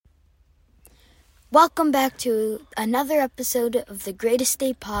Welcome back to another episode of the Greatest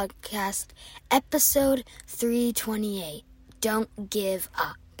Day Podcast, episode 328. Don't give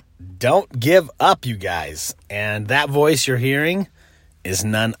up. Don't give up, you guys. And that voice you're hearing is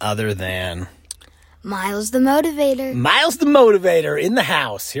none other than Miles the Motivator. Miles the Motivator in the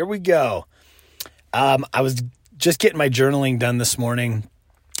house. Here we go. I was just getting my journaling done this morning,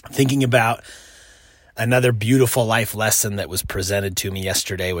 thinking about another beautiful life lesson that was presented to me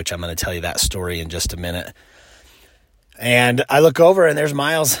yesterday, which I'm going to tell you that story in just a minute. And I look over and there's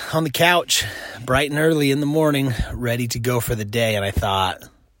Miles on the couch, bright and early in the morning, ready to go for the day. And I thought,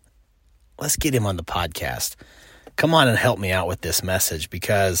 let's get him on the podcast. Come on and help me out with this message,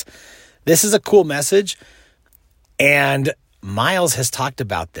 because this is a cool message. And Miles has talked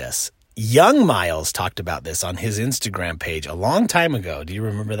about this. Young Miles talked about this on his Instagram page a long time ago. Do you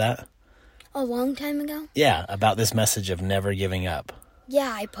remember that? A long time ago? Yeah, about this message of never giving up.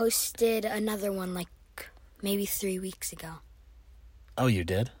 Yeah, I posted another one like maybe 3 weeks ago. Oh, you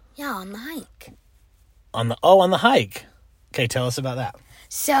did? Yeah, on the hike. On the hike. Okay, tell us about that.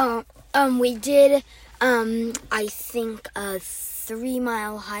 So, we did, I think a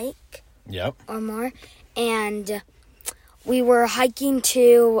 3-mile hike. Yep. Or more. And we were hiking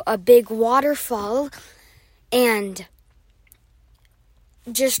to a big waterfall and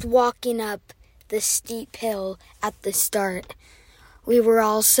just walking up the steep hill at the start, we were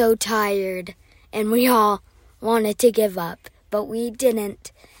all so tired and we all wanted to give up, but we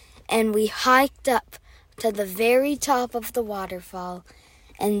didn't. And we hiked up to the very top of the waterfall,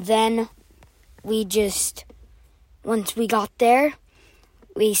 and then once we got there,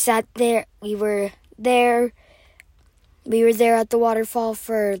 we sat there, we were there at the waterfall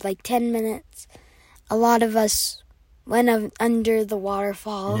for like 10 minutes. A lot of us went under the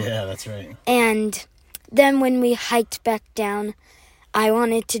waterfall. Yeah, that's right. And then when we hiked back down, I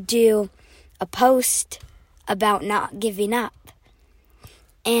wanted to do a post about not giving up.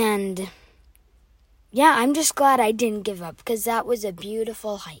 And yeah, I'm just glad I didn't give up, because that was a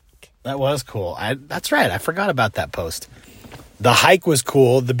beautiful hike. That was cool. That's right. I forgot about that post. The hike was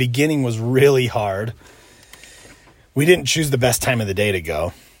cool. The beginning was really hard. We didn't choose the best time of the day to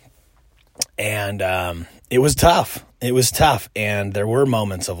go. And it was tough. It was tough. And there were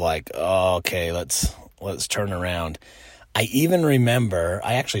moments of like, oh, okay, let's turn around. I even remember,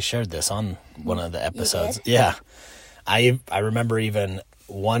 I actually shared this on one of the episodes. You did? Yeah. I remember even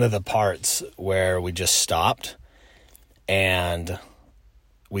one of the parts where we just stopped and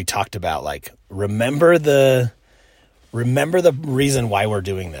we talked about like, remember the reason why we're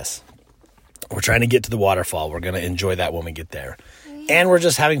doing this. We're trying to get to the waterfall. We're going to enjoy that when we get there. And we're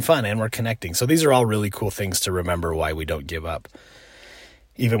just having fun and we're connecting. So these are all really cool things to remember why we don't give up,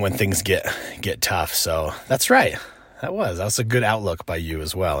 even when things get tough. So that's right. That was a good outlook by you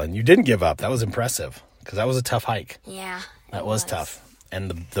as well. And you didn't give up. That was impressive, because that was a tough hike. Yeah. That was tough.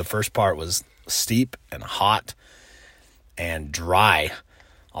 And the first part was steep and hot and dry,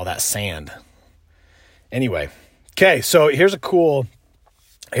 all that sand. Anyway, okay, so here's a cool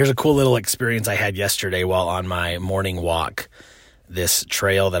little experience I had yesterday while on my morning walk. This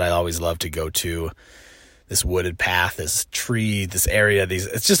trail that I always love to go to, this wooded path, this tree, this area,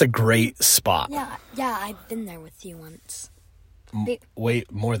 it's just a great spot. Yeah, I've been there with you once. Wait,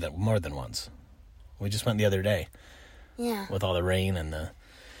 more than once. We just went the other day. Yeah. With all the rain and the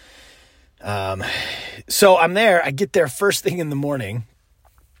so I'm there, I get there first thing in the morning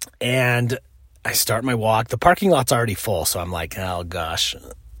and I start my walk. The parking lot's already full, so I'm like, oh gosh.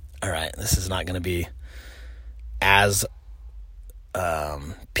 All right, this is not going to be as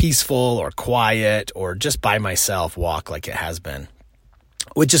peaceful or quiet or just by myself walk like it has been,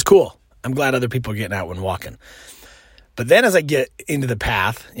 which is cool. I'm glad other people are getting out when walking. But then as I get into the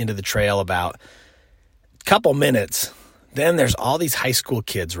path, into the trail, about a couple minutes, then there's all these high school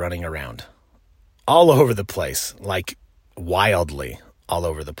kids running around all over the place, like wildly all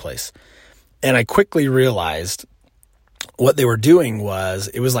over the place. And I quickly realized what they were doing was,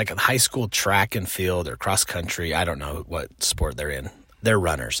 it was like a high school track and field or cross country. I don't know what sport they're in. They're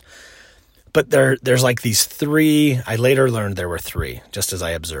runners. But there's like these 3, I later learned there were 3, just as I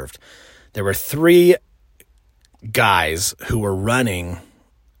observed. There were 3 guys who were running,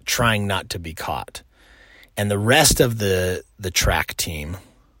 trying not to be caught. And the rest of the track team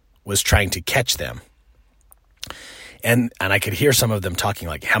was trying to catch them. And I could hear some of them talking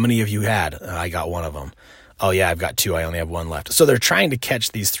like, how many of you had? I got one of them. Oh yeah, I've got 2. I only have 1 left. So they're trying to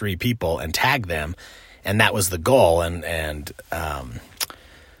catch these 3 people and tag them. And that was the goal. And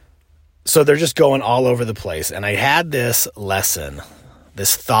so they're just going all over the place. And I had this lesson,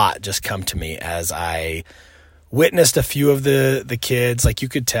 this thought just come to me as I witnessed a few of the kids. Like, you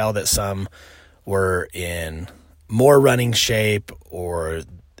could tell that some were in more running shape, or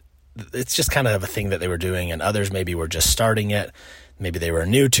it's just kind of a thing that they were doing, and others maybe were just starting it. Maybe they were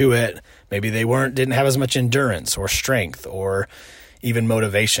new to it. Maybe they didn't have as much endurance or strength or even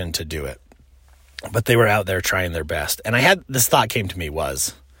motivation to do it. But they were out there trying their best. And this thought came to me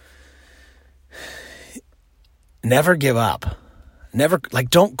was, never give up.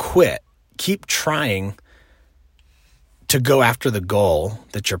 Don't quit. Keep trying to go after the goal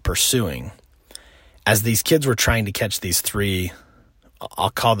that you're pursuing. As these kids were trying to catch these three,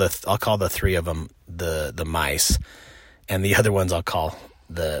 I'll call the three of them the mice, and the other ones I'll call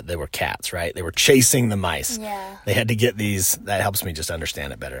they were cats, right? They were chasing the mice. Yeah. They had to get these. That helps me just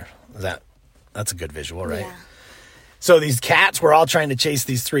understand it better. That's a good visual, right? Yeah. So these cats were all trying to chase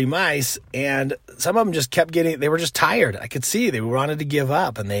these three mice, and some of them just kept they were just tired. I could see they wanted to give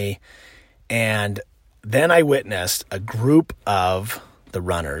up, and then I witnessed a group of the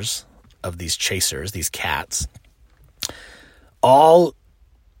runners, of these chasers, these cats, all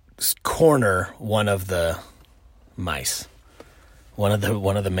corner one of the mice, one of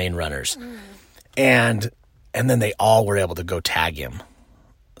the main runners. And then they all were able to go tag him.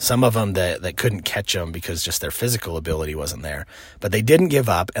 Some of them that couldn't catch him because just their physical ability wasn't there. But they didn't give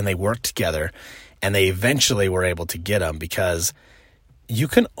up, and they worked together, and they eventually were able to get him, because you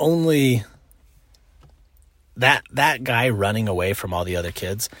can only... That guy running away from all the other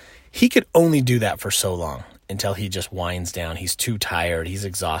kids, he could only do that for so long until he just winds down. He's too tired. He's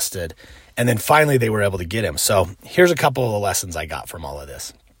exhausted. And then finally they were able to get him. So here's a couple of the lessons I got from all of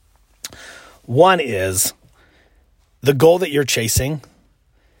this. One is the goal that you're chasing.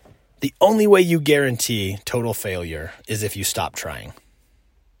 The only way you guarantee total failure is if you stop trying.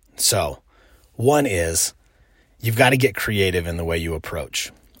 So one is you've got to get creative in the way you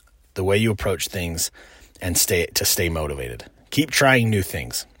approach things, and stay motivated. Keep trying new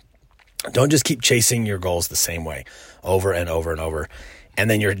things. Don't just keep chasing your goals the same way over and over and over, and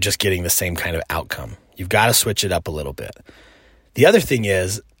then you're just getting the same kind of outcome. You've got to switch it up a little bit. The other thing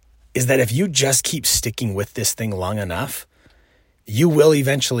is that if you just keep sticking with this thing long enough, you will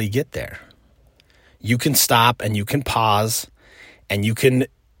eventually get there. You can stop and you can pause and you can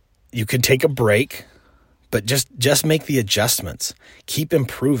take a break, but just make the adjustments. Keep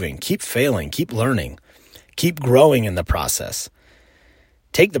improving, keep failing, keep learning, keep growing in the process.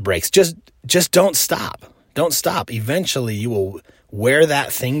 Take the breaks. Just don't stop. Don't stop. Eventually you will wear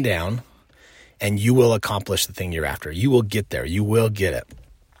that thing down and you will accomplish the thing you're after. You will get there. You will get it.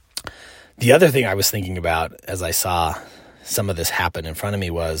 The other thing I was thinking about as I saw some of this happen in front of me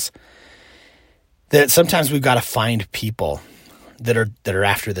was that sometimes we've got to find people that are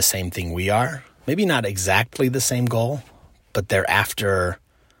after the same thing we are. Maybe not exactly the same goal, but they're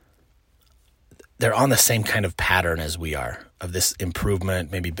on the same kind of pattern as we are, of this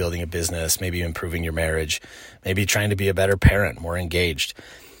improvement, maybe building a business, maybe improving your marriage, maybe trying to be a better parent, more engaged.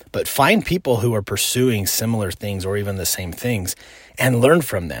 But find people who are pursuing similar things or even the same things and learn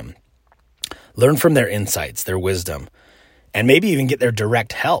from them. Learn from their insights, their wisdom, and maybe even get their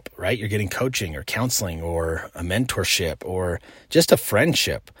direct help, right? You're getting coaching or counseling or a mentorship or just a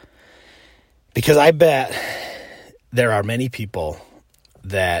friendship. Because I bet there are many people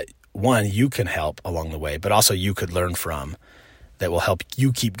that, one, you can help along the way, but also you could learn from, that will help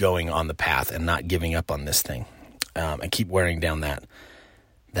you keep going on the path and not giving up on this thing, and keep wearing down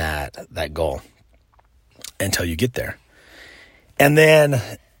that goal until you get there. And then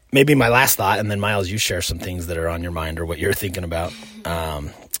maybe my last thought, and then Miles, you share some things that are on your mind or what you're thinking about,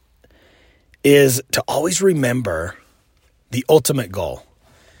 is to always remember the ultimate goal.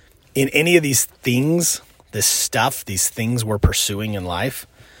 In any of these things, these things we're pursuing in life,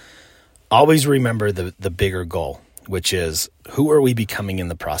 always remember the bigger goal, which is, who are we becoming in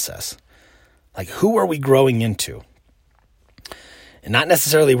the process? Like, who are we growing into? And not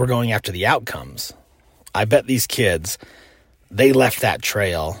necessarily we're going after the outcomes. I bet these kids, they left that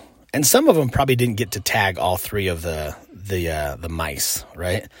trail, and some of them probably didn't get to tag all three of the mice,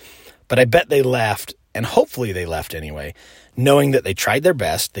 right? But I bet they left, and hopefully they left anyway, knowing that they tried their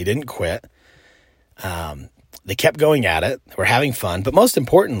best, they didn't quit, they kept going at it, they were having fun, but most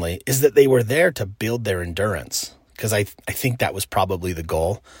importantly is that they were there to build their endurance, because I think that was probably the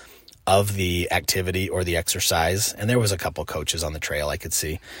goal of the activity or the exercise, and there was a couple coaches on the trail I could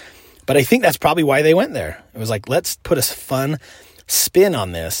see, but I think that's probably why they went there. It was like, let's put a fun spin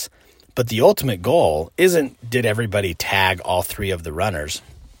on this, but the ultimate goal isn't, did everybody tag all three of the runners,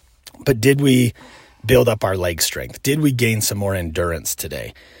 but did we build up our leg strength? Did we gain some more endurance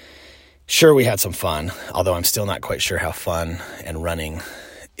today? Sure, we had some fun, although I'm still not quite sure how fun and running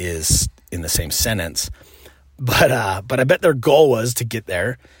is in the same sentence. But I bet their goal was to get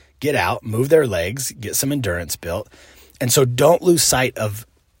there, get out, move their legs, get some endurance built. And so don't lose sight of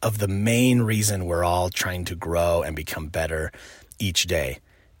the main reason we're all trying to grow and become better each day.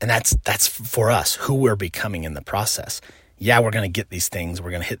 And that's for us, who we're becoming in the process. Yeah, we're going to get these things.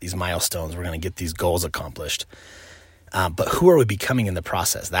 We're going to hit these milestones. We're going to get these goals accomplished. But who are we becoming in the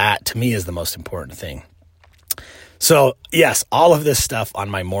process? That, to me, is the most important thing. So, yes, all of this stuff on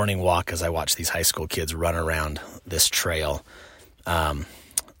my morning walk as I watch these high school kids run around this trail, as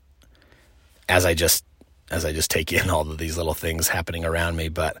I just take in all of these little things happening around me.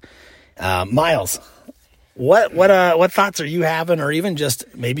 But Miles, what thoughts are you having, or even just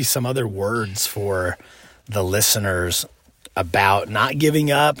maybe some other words for the listeners about not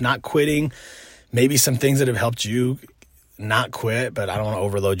giving up, not quitting, maybe some things that have helped you not quit, but I don't want to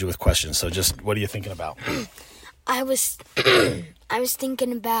overload you with questions. So just what are you thinking about? I was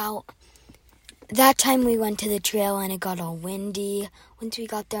thinking about that time we went to the trail and it got all windy once we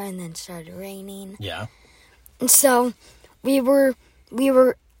got there, and then started raining. Yeah. And so we were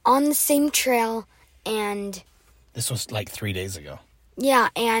on the same trail, and this was like 3 days ago. Yeah,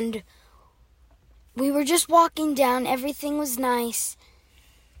 and we were just walking down. Everything was nice.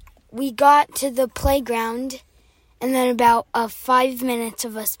 We got to the playground, and then about 5 minutes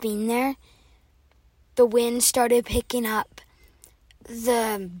of us being there, the wind started picking up.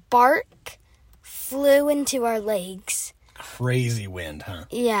 The bark flew into our legs. Crazy wind, huh?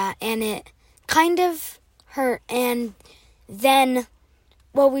 Yeah, and it kind of hurt. And then,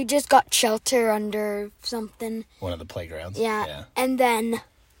 we just got shelter under something. One of the playgrounds? Yeah. And then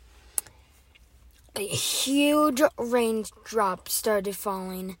a huge raindrop started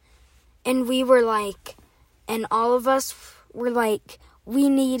falling. And we were like, and all of us were like, we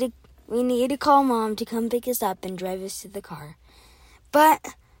need to call Mom to come pick us up and drive us to the car.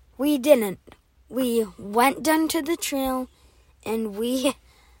 But we didn't. We went down to the trail, and we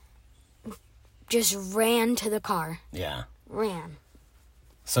just ran to the car. Yeah. Ran.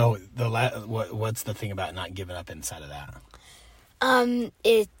 So what's the thing about not giving up inside of that?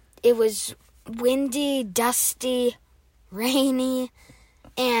 It was windy, dusty, rainy,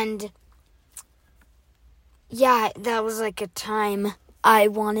 and yeah, that was like a time I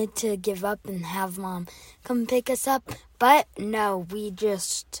wanted to give up and have Mom come pick us up, but no, we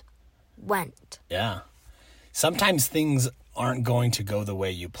just went. Yeah. Sometimes things aren't going to go the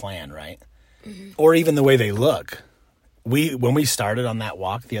way you plan, right? Mm-hmm. Or even the way they look. When we started on that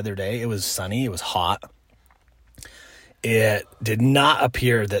walk the other day, it was sunny, it was hot. It did not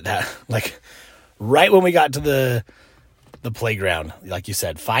appear that like right when we got to the playground, like you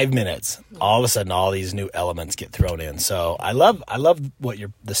said, 5 minutes, all of a sudden all these new elements get thrown in. So I love what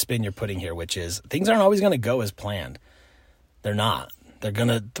the spin you're putting here, which is things aren't always going to go as planned. They're not. They're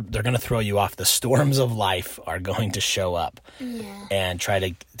gonna throw you off. The storms of life are going to show up and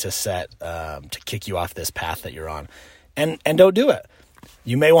try to set to kick you off this path that you're on, and don't do it.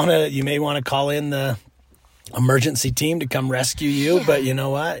 You may want to call in the emergency team to come rescue you, but you know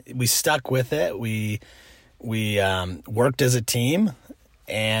what? We stuck with it. We worked as a team,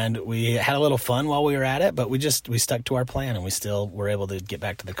 and we had a little fun while we were at it. But we stuck to our plan, and we still were able to get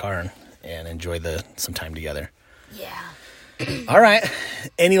back to the car and enjoy some time together. Yeah. All right.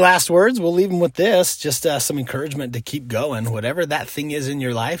 Any last words? We'll leave them with this. Just some encouragement to keep going. Whatever that thing is in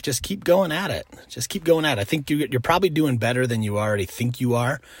your life, just keep going at it. Just keep going at it. I think you're probably doing better than you already think you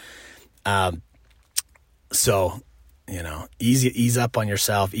are. So, ease up on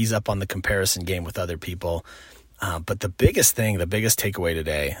yourself, ease up on the comparison game with other people. But the biggest takeaway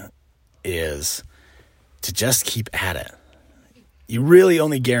today is to just keep at it. You really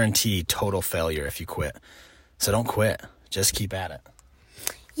only guarantee total failure if you quit. So don't quit. Just keep at it.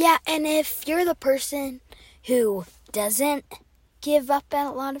 Yeah, and if you're the person who doesn't give up at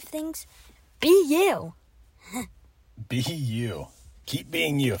a lot of things, be you. Be you. Keep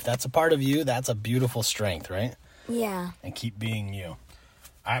being you. If that's a part of you, that's a beautiful strength, right? Yeah. And keep being you. All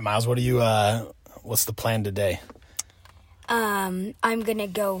right, Miles, what's the plan today? I'm going to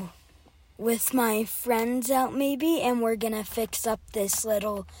go with my friends out maybe, and we're going to fix up this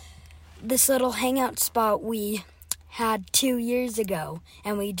little hangout spot we had 2 years ago,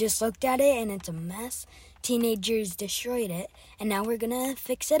 and we just looked at it and it's a mess. Teenagers destroyed it, and now we're gonna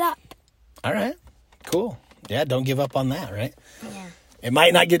fix it up. All right, cool. Yeah, don't give up on that, right? Yeah. It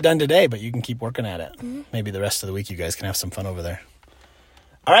might not get done today, but you can keep working at it. Mm-hmm. Maybe the rest of the week you guys can have some fun over there.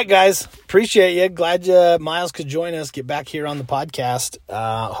 All right, guys, appreciate you. Glad Miles could join us, get back here on the podcast.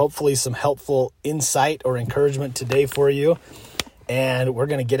 Hopefully some helpful insight or encouragement today for you. And we're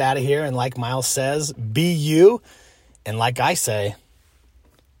going to get out of here, and like Miles says, be you. And like I say,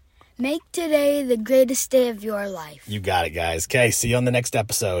 Make today the greatest day of your life. You got it, guys. Okay, see you on the next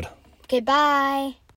episode. Okay, bye.